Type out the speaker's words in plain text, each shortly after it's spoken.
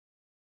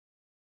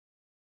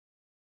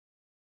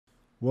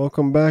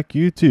Welcome back,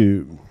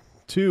 YouTube,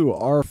 to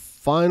our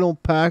final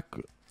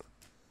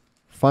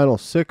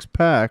six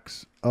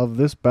packs of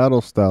this Battle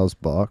Styles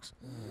box,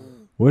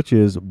 which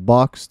is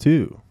Box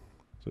 2.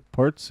 So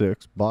Part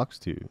 6, Box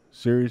 2,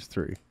 Series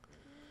 3.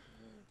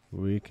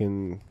 We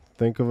can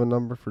think of a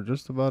number for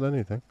just about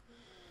anything.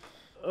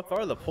 So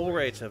far, the pull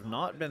rates have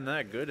not been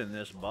that good in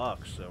this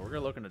box, so we're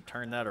looking to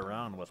turn that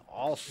around with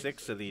all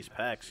 6 of these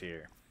packs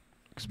here.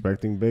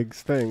 Expecting big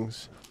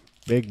things.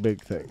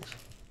 Big things.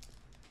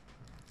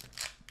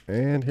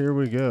 And here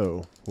we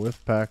go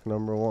with pack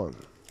number 1.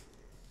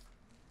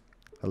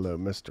 Hello,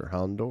 Mr.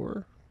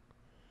 Houndour.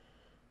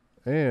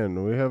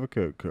 And we have a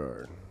code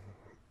card.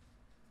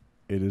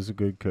 It is a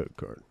good code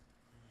card.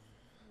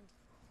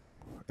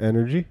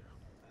 Energy.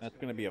 That's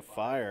going to be a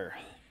fire.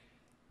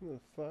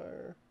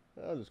 Fire.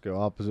 I'll just go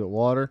opposite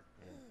water.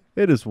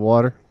 It is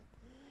water.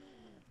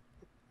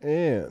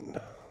 And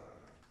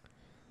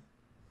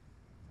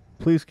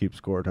please keep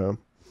score at home.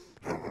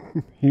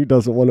 He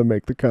doesn't want to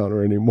make the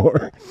counter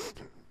anymore.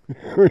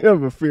 We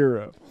have a fear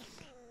rope,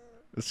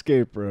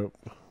 escape rope,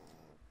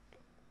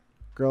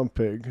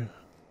 Grumpig,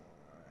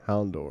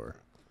 Houndour,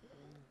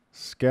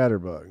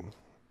 Scatterbug,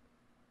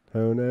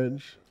 Hone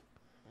Edge,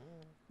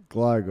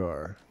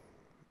 Gligar,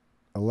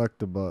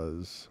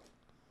 Electabuzz,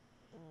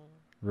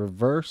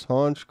 Reverse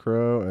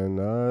Honchkrow, and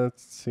it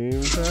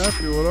seems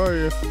happy. What are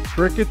you?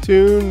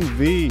 Kricketune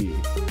V.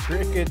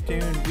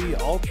 Kricketune V,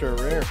 ultra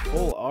rare,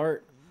 full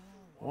art.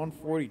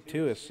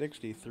 142 is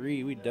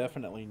 63. We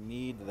definitely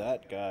need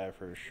that guy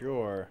for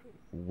sure.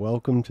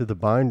 Welcome to the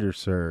binder,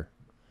 sir.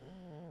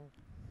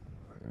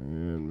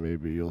 And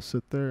maybe you'll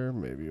sit there,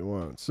 maybe you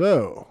won't.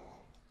 So,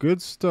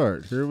 good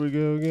start. Here we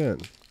go again.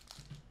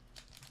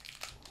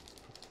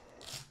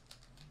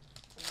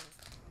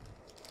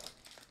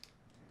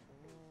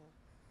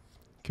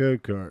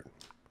 Code card.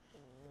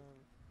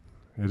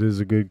 It is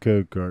a good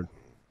code card.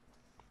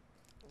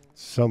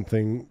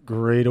 Something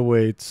great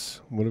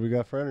awaits. What do we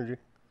got for energy?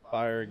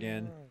 Fire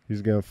again.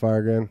 He's going to fire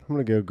again. I'm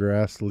going to go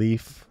grass.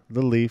 Leaf.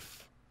 The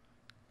leaf.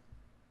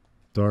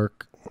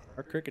 Dark.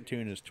 Our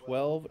Kricketune is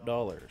 $12.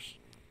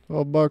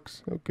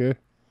 $12. Okay.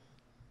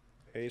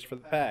 Pays for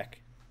the pack.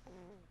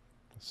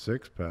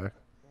 6-pack.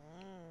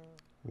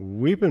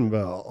 Weeping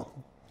Bell.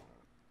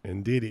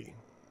 Indeedee.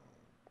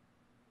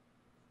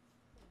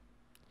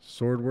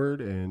 Swordward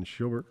and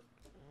Shilbert.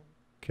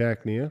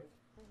 Cacnea.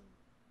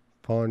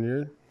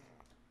 Pawniard.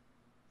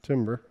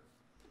 Timber.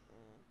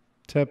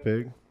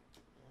 Tepig.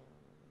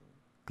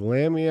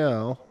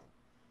 Glameow.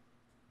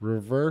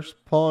 Reverse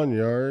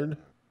Pawniard.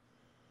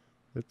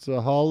 It's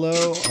a hollow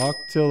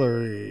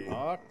Octillery.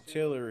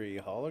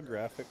 Octillery,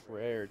 holographic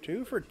rare.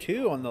 2 for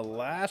 2 on the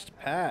last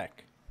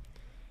pack.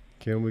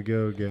 Can we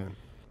go again?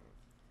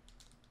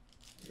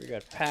 We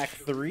got pack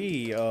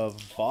 3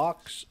 of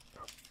box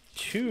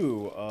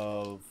 2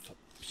 of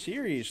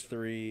series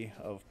 3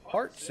 of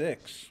part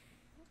 6.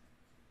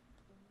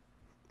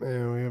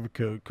 And we have a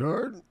code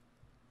card.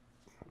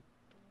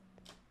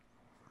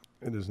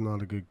 It is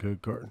not a good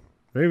code card.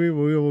 Maybe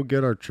we will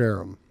get our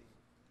Cherim.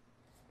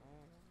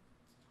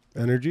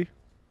 Energy.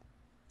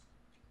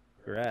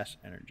 Grass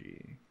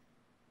energy.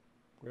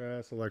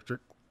 Grass electric.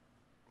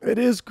 It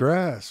is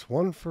grass.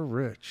 1 for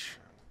Rich.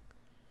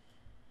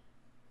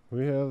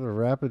 We have the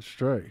Rapid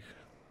Strike.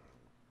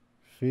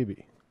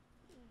 Phoebe.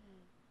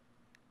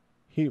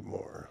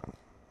 Heatmore.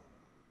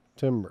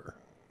 Timber.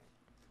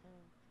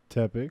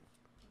 Tepig.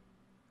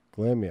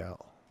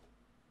 Glameow.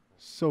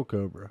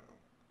 Silcobra.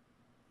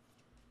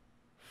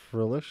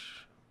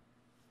 Frillish.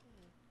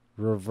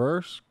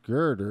 Reverse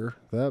Girder.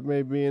 That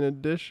may be an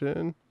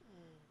addition.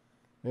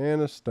 And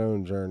a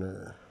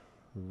Stonejourner.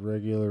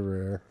 Regular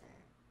rare.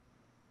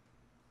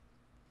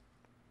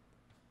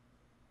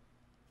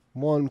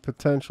 1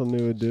 potential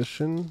new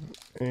addition.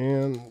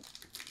 And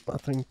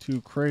nothing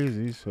too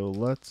crazy. So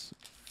let's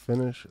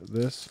finish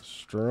this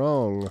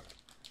strong.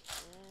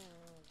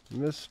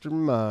 Mr.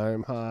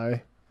 Mime,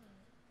 hi.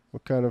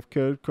 What kind of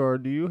code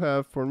card do you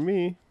have for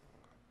me?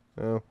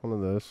 Oh, one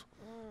of those.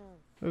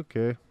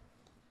 Okay.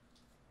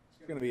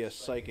 It's going to be a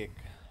psychic.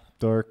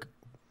 Dark.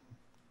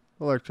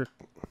 Electric.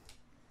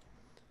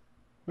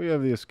 We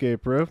have the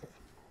Escape Rope.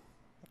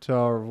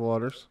 Tower of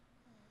Waters.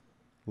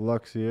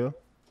 Luxio.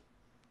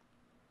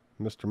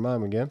 Mr.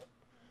 Mime again.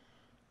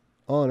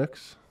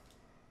 Onyx.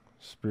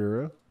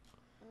 Spearow.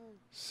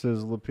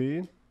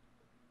 Sizzlipede.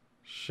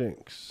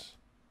 Shinx.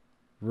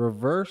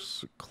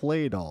 Reverse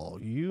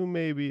Claydol. You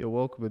may be a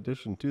welcome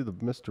addition to the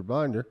Mr.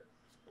 Binder.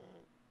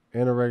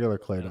 And a regular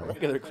Claydol.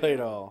 Regular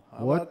Claydol.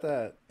 How about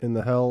that? In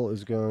the hell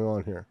is going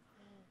on here?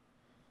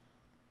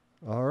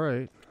 All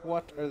right.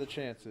 What are the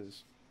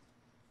chances?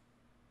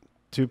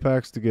 2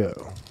 packs to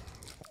go.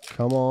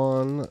 Come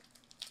on.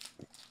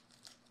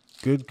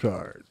 Good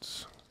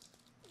cards.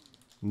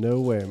 No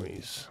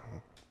whammies.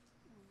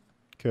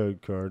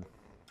 Code card.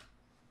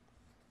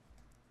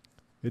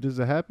 It is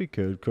a happy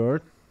code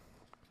card.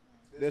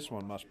 This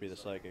one must be the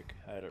psychic.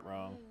 I had it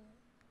wrong.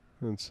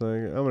 It's like,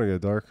 I'm going to go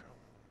dark.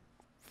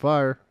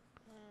 Fire.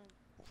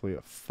 Hopefully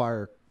a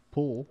fire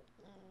pull.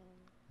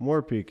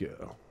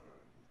 Morpeko.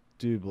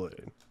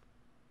 Dewblade,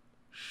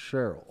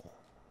 Cheryl,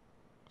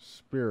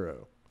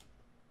 Spiro,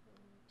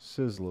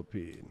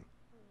 Sizzlipede,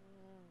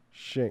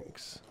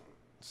 Shinx,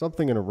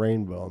 something in a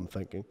rainbow, I'm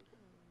thinking,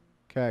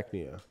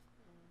 Cacnea,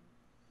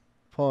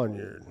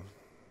 Ponyard,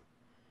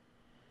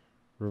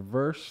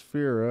 Reverse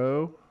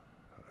Fearow,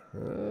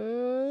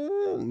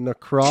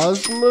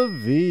 Necrozma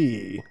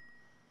V.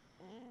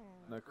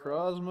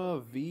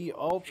 Necrozma V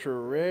Ultra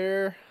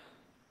Rare.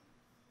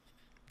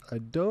 I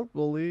don't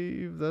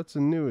believe that's a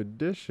new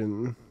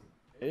edition.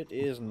 It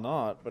is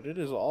not, but it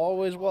is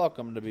always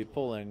welcome to be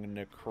pulling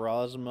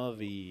Necrozma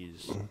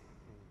Vs. I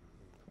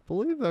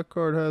believe that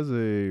card has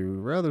a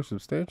rather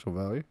substantial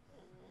value.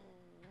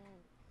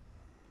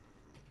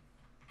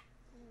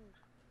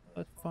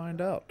 Let's find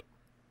out.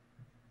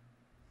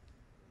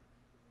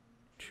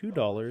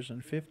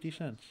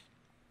 $2.50.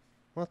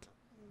 What?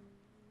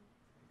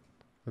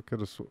 I could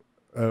have oh,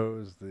 it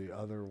was the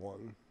other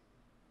one.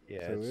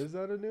 Yeah. So is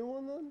that a new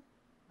one then?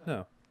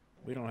 No,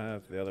 we don't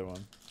have the other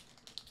one.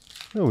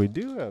 No, we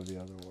do have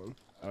the other one.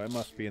 Oh, it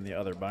must be in the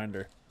other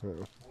binder.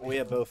 Oh, We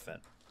have both then.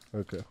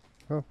 okay.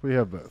 Well, we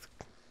have both.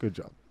 Good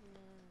job.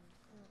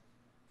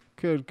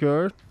 Good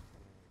card.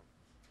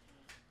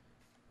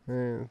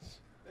 And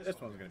This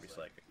one's gonna be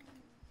psychic.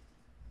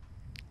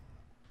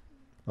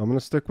 I'm going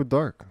to stick with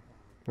dark.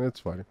 It's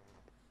fighting.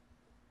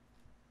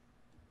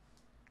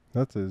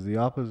 That is the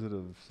opposite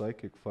of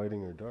psychic,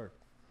 fighting, or dark.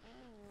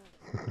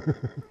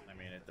 I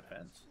mean, it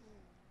depends.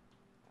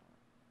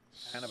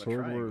 Kind of a Sword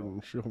Word triangle.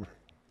 and Shield.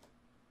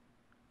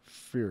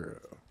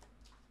 Fearow.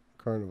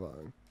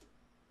 Carnivine.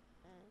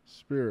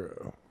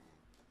 Spiro.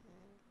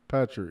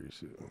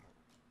 Pachirisu.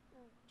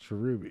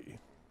 Cherubi.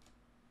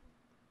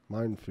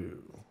 Mindfu.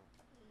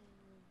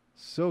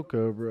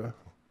 Silcobra.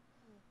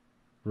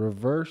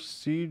 Reverse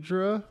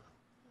Seadra.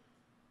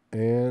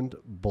 And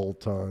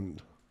Boltund.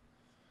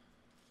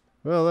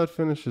 Well, that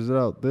finishes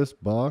out this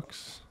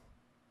box.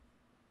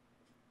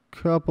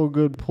 Couple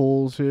good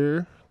pulls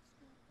here.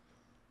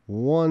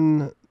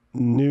 One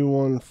new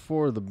one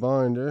for the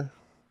binder.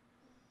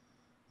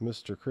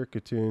 Mr.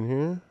 Cricketune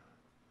here.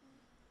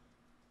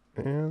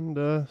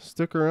 And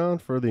stick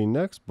around for the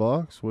next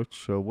box,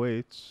 which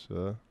awaits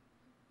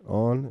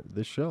on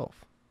the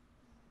shelf.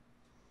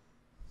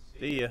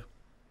 See ya.